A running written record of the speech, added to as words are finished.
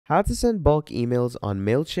How to send bulk emails on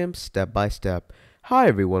Mailchimp step by step. Hi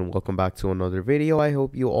everyone, welcome back to another video. I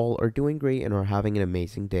hope you all are doing great and are having an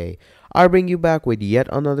amazing day. I bring you back with yet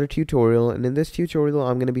another tutorial, and in this tutorial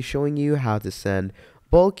I'm going to be showing you how to send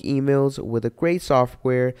bulk emails with a great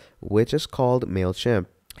software which is called Mailchimp.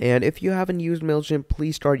 And if you haven't used Mailchimp,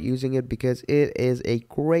 please start using it because it is a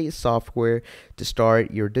great software to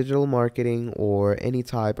start your digital marketing or any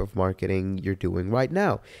type of marketing you're doing right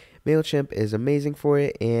now. Mailchimp is amazing for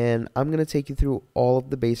it, and I'm going to take you through all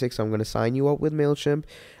of the basics. I'm going to sign you up with Mailchimp.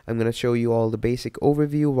 I'm going to show you all the basic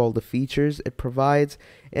overview of all the features it provides,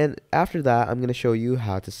 and after that I'm going to show you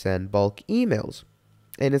how to send bulk emails.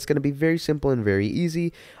 And it's going to be very simple and very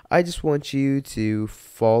easy. I just want you to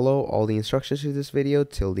follow all the instructions to this video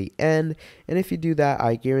till the end, and if you do that,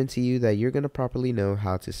 I guarantee you that you're going to properly know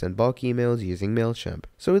how to send bulk emails using Mailchimp.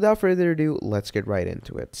 So without further ado, let's get right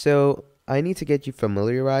into it. So I need to get you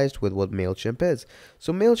familiarized with what Mailchimp is.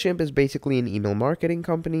 So Mailchimp is basically an email marketing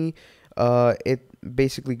company. It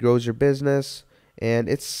basically grows your business, and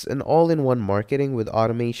it's an all-in-one marketing with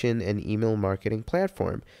automation and email marketing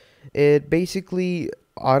platform. It basically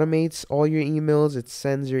automates all your emails. It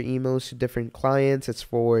sends your emails to different clients. It's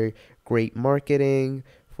for great marketing,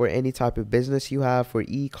 for any type of business you have, for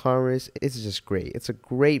e-commerce. It's just great. It's a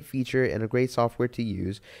great feature and a great software to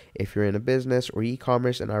use if you're in a business or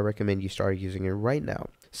e-commerce, and I recommend you start using it right now.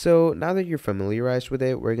 So now that you're familiarized with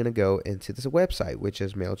it, we're going to go into this website, which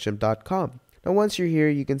is mailchimp.com. Now once you're here,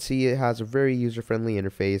 you can see it has a very user-friendly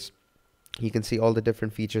interface. You can see all the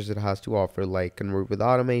different features it has to offer, like convert with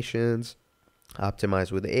automations,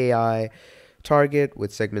 optimize with AI, target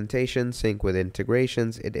with segmentation, sync with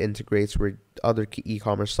integrations. It integrates with other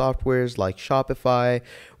e-commerce softwares like Shopify,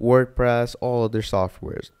 WordPress, all other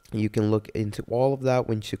softwares. You can look into all of that.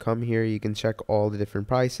 Once you come here, you can check all the different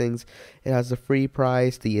pricings. It has the free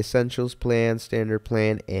price, the essentials plan, standard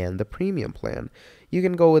plan, and the premium plan. You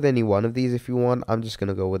can go with any one of these if you want. I'm just going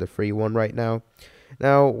to go with the free one right now.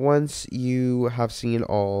 Now, once you have seen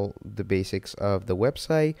all the basics of the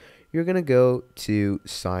website, you're going to go to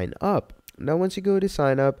sign up. Now, once you go to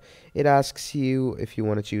sign up, it asks you if you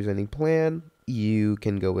want to choose any plan. You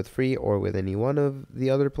can go with free or with any one of the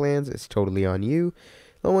other plans. It's totally on you.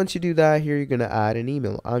 Now, once you do that, here you're going to add an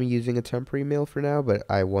email. I'm using a temporary email for now, but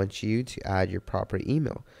I want you to add your proper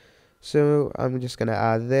email. So I'm just going to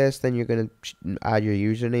add this. Then you're going to add your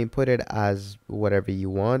username, put it as whatever you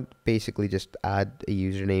want. Basically, just add a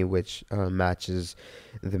username which matches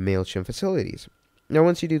the Mailchimp facilities. Now,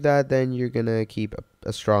 once you do that, then you're going to keep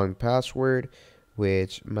a strong password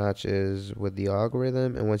which matches with the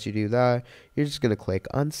algorithm. And once you do that, you're just going to click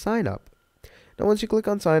on sign up. Now, once you click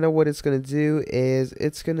on sign up, what it's going to do is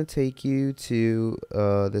it's going to take you to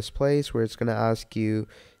this place where it's going to ask you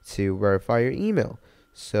to verify your email.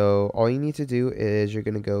 So all you need to do is you're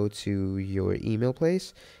going to go to your email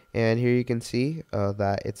place, and here you can see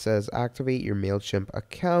that it says activate your Mailchimp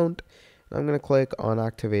account. I'm going to click on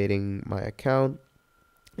activating my account.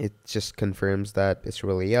 It just confirms that it's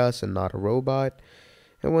really us and not a robot.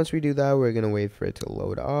 And once we do that, we're going to wait for it to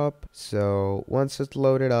load up. So once it's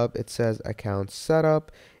loaded up, it says account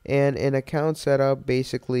setup. And in account setup,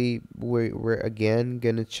 basically, we're again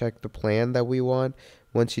going to check the plan that we want.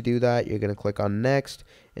 Once you do that, you're going to click on next.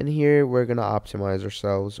 And here we're going to optimize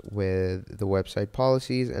ourselves with the website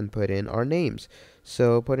policies and put in our names.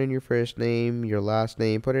 So put in your first name, your last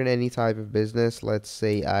name, put in any type of business. Let's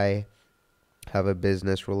say I have a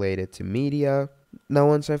business related to media. Now,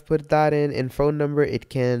 once I've put that in, and phone number, it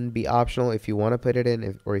can be optional if you want to put it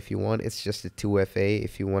in, or if you want, it's just a 2FA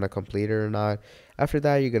if you want to complete it or not. After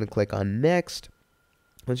that, you're going to click on next.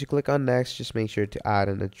 Once you click on next, just make sure to add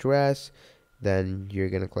an address. Then you're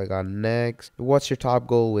going to click on next. What's your top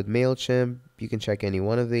goal with Mailchimp? You can check any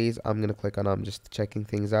one of these. I'm going to click on I'm just checking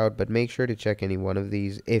things out, but make sure to check any one of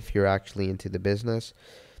these if you're actually into the business.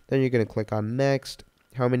 Then you're going to click on next.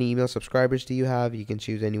 How many email subscribers do you have? You can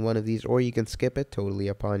choose any one of these, or you can skip it, totally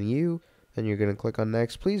upon you. Then you're going to click on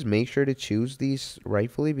next. Please make sure to choose these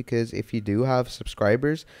rightfully, because if you do have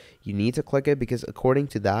subscribers, you need to click it, because according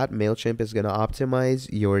to that, Mailchimp is going to optimize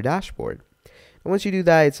your dashboard. And once you do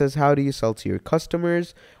that, it says how do you sell to your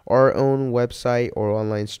customers? Our own website or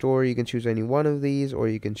online store. You can choose any one of these, or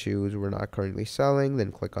you can choose we're not currently selling.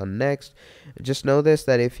 Then click on next. Just know this,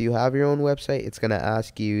 that if you have your own website, it's going to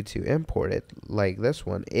ask you to import it, like this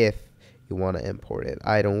one, if you want to import it.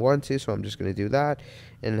 I don't want to, so I'm just going to do that.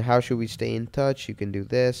 And how should we stay in touch? You can do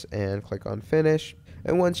this and click on finish.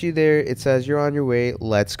 And once you're there, it says you're on your way.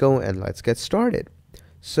 Let's go and let's get started.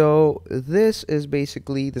 So this is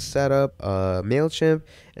basically the setup Mailchimp,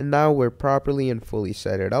 and now we're properly and fully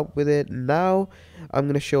set it up with it. Now I'm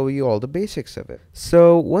going to show you all the basics of it.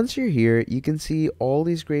 So once you're here, you can see all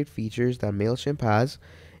these great features that Mailchimp has.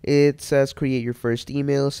 It says create your first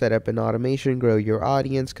email, set up an automation, grow your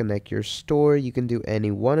audience, connect your store. You can do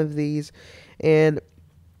any one of these. And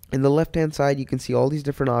in the left hand side, you can see all these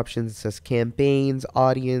different options. It says campaigns,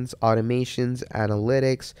 audience, automations,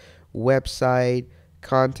 analytics, website,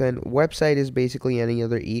 content. Website is basically any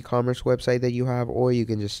other e-commerce website that you have, or you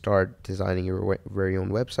can just start designing your very own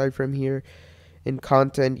website from here. In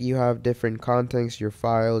content, you have different contents, your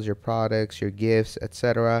files, your products, your gifts,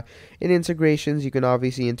 etc. In integrations, you can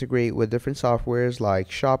obviously integrate with different softwares like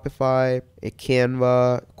Shopify,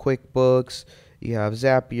 Canva, QuickBooks. You have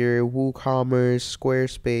Zapier, WooCommerce,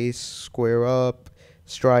 Squarespace, SquareUp,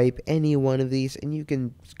 Stripe, any one of these, and you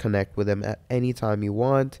can connect with them at any time you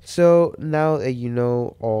want. So now that you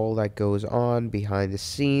know all that goes on behind the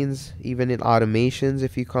scenes, even in automations,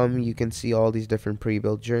 if you come, you can see all these different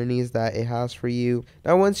pre-built journeys that it has for you.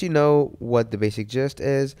 Now, once you know what the basic gist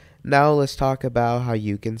is, now let's talk about how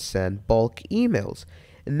you can send bulk emails.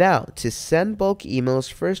 Now, to send bulk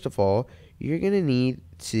emails, first of all, you're going to need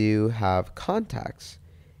to have contacts.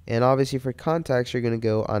 And obviously for contacts, you're going to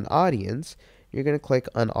go on audience. You're going to click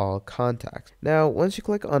on all contacts. Now, once you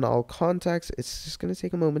click on all contacts, it's just going to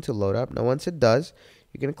take a moment to load up. Now, once it does,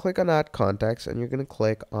 you're going to click on add contacts, and you're going to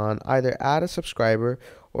click on either add a subscriber,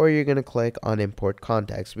 or you're going to click on import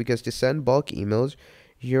contacts, because to send bulk emails,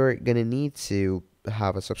 you're going to need to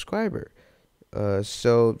have a subscriber.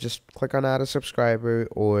 So just click on add a subscriber,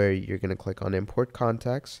 or you're going to click on import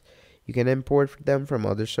contacts. You can import them from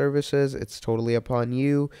other services. It's totally upon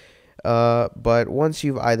you. But once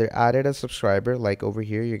you've either added a subscriber, like over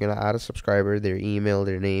here, you're going to add a subscriber, their email,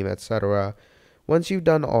 their name, etc. Once you've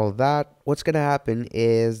done all that, what's going to happen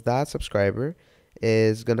is that subscriber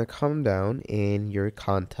is going to come down in your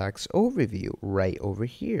contacts overview right over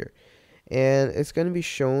here. And it's going to be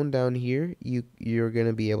shown down here. You're going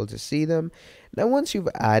to be able to see them. Now, once you've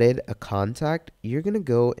added a contact, you're going to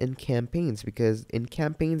go in campaigns, because in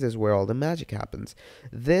campaigns is where all the magic happens.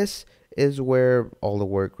 This is where all the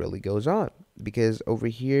work really goes on, because over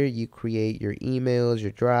here you create your emails,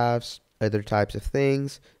 your drafts, other types of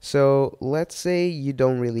things. So let's say you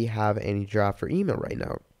don't really have any draft or email right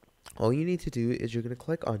now. All you need to do is you're going to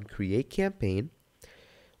click on create campaign.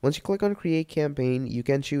 Once you click on create campaign, you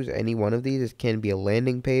can choose any one of these. It can be a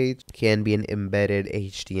landing page, can be an embedded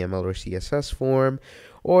HTML or CSS form,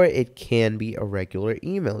 or it can be a regular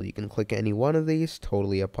email. You can click any one of these,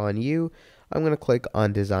 totally upon you. I'm going to click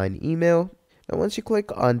on design email. Now, once you click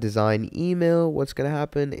on design email, what's going to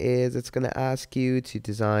happen is it's going to ask you to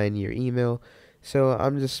design your email. So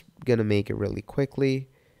I'm just going to make it really quickly.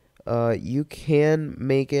 You can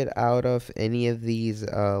make it out of any of these,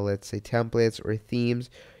 let's say, templates or themes.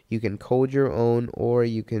 You can code your own, or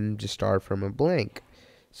you can just start from a blank.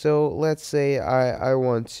 So let's say I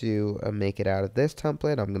want to make it out of this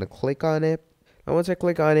template. I'm going to click on it. And once I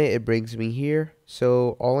click on it, it brings me here.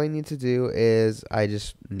 So all I need to do is I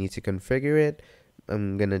just need to configure it.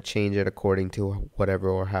 I'm going to change it according to whatever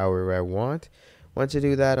or however I want. Once I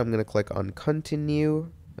do that, I'm going to click on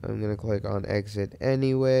continue. I'm going to click on exit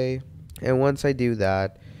anyway. And once I do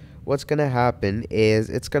that, what's going to happen is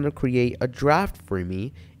it's going to create a draft for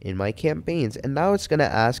me in my campaigns. And now it's going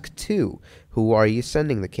to ask too, who are you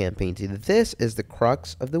sending the campaign to? This is the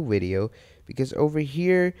crux of the video, because over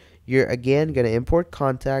here, you're again going to import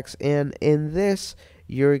contacts. And in this,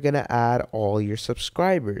 you're going to add all your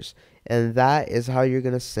subscribers. And that is how you're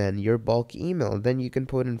going to send your bulk email. Then you can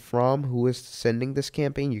put in from who is sending this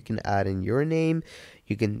campaign. You can add in your name.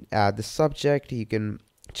 You can add the subject. You can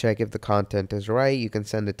check if the content is right. You can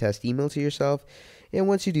send a test email to yourself. And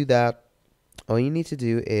once you do that, all you need to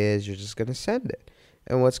do is you're just going to send it.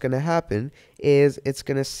 And what's going to happen is it's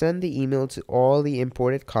going to send the email to all the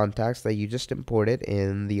imported contacts that you just imported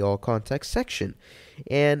in the all contacts section.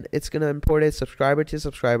 And it's going to import it subscriber to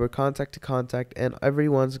subscriber, contact to contact, and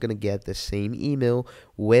everyone's going to get the same email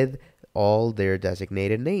with all their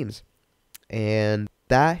designated names. And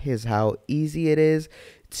that is how easy it is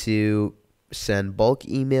to send bulk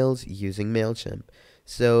emails using Mailchimp.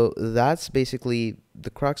 So that's basically the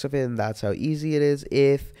crux of it, and that's how easy it is.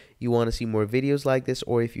 If you want to see more videos like this,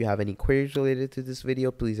 or if you have any queries related to this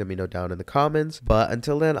video, please let me know down in the comments. But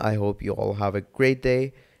until then, I hope you all have a great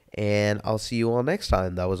day, and I'll see you all next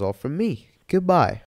time. That was all from me. Goodbye.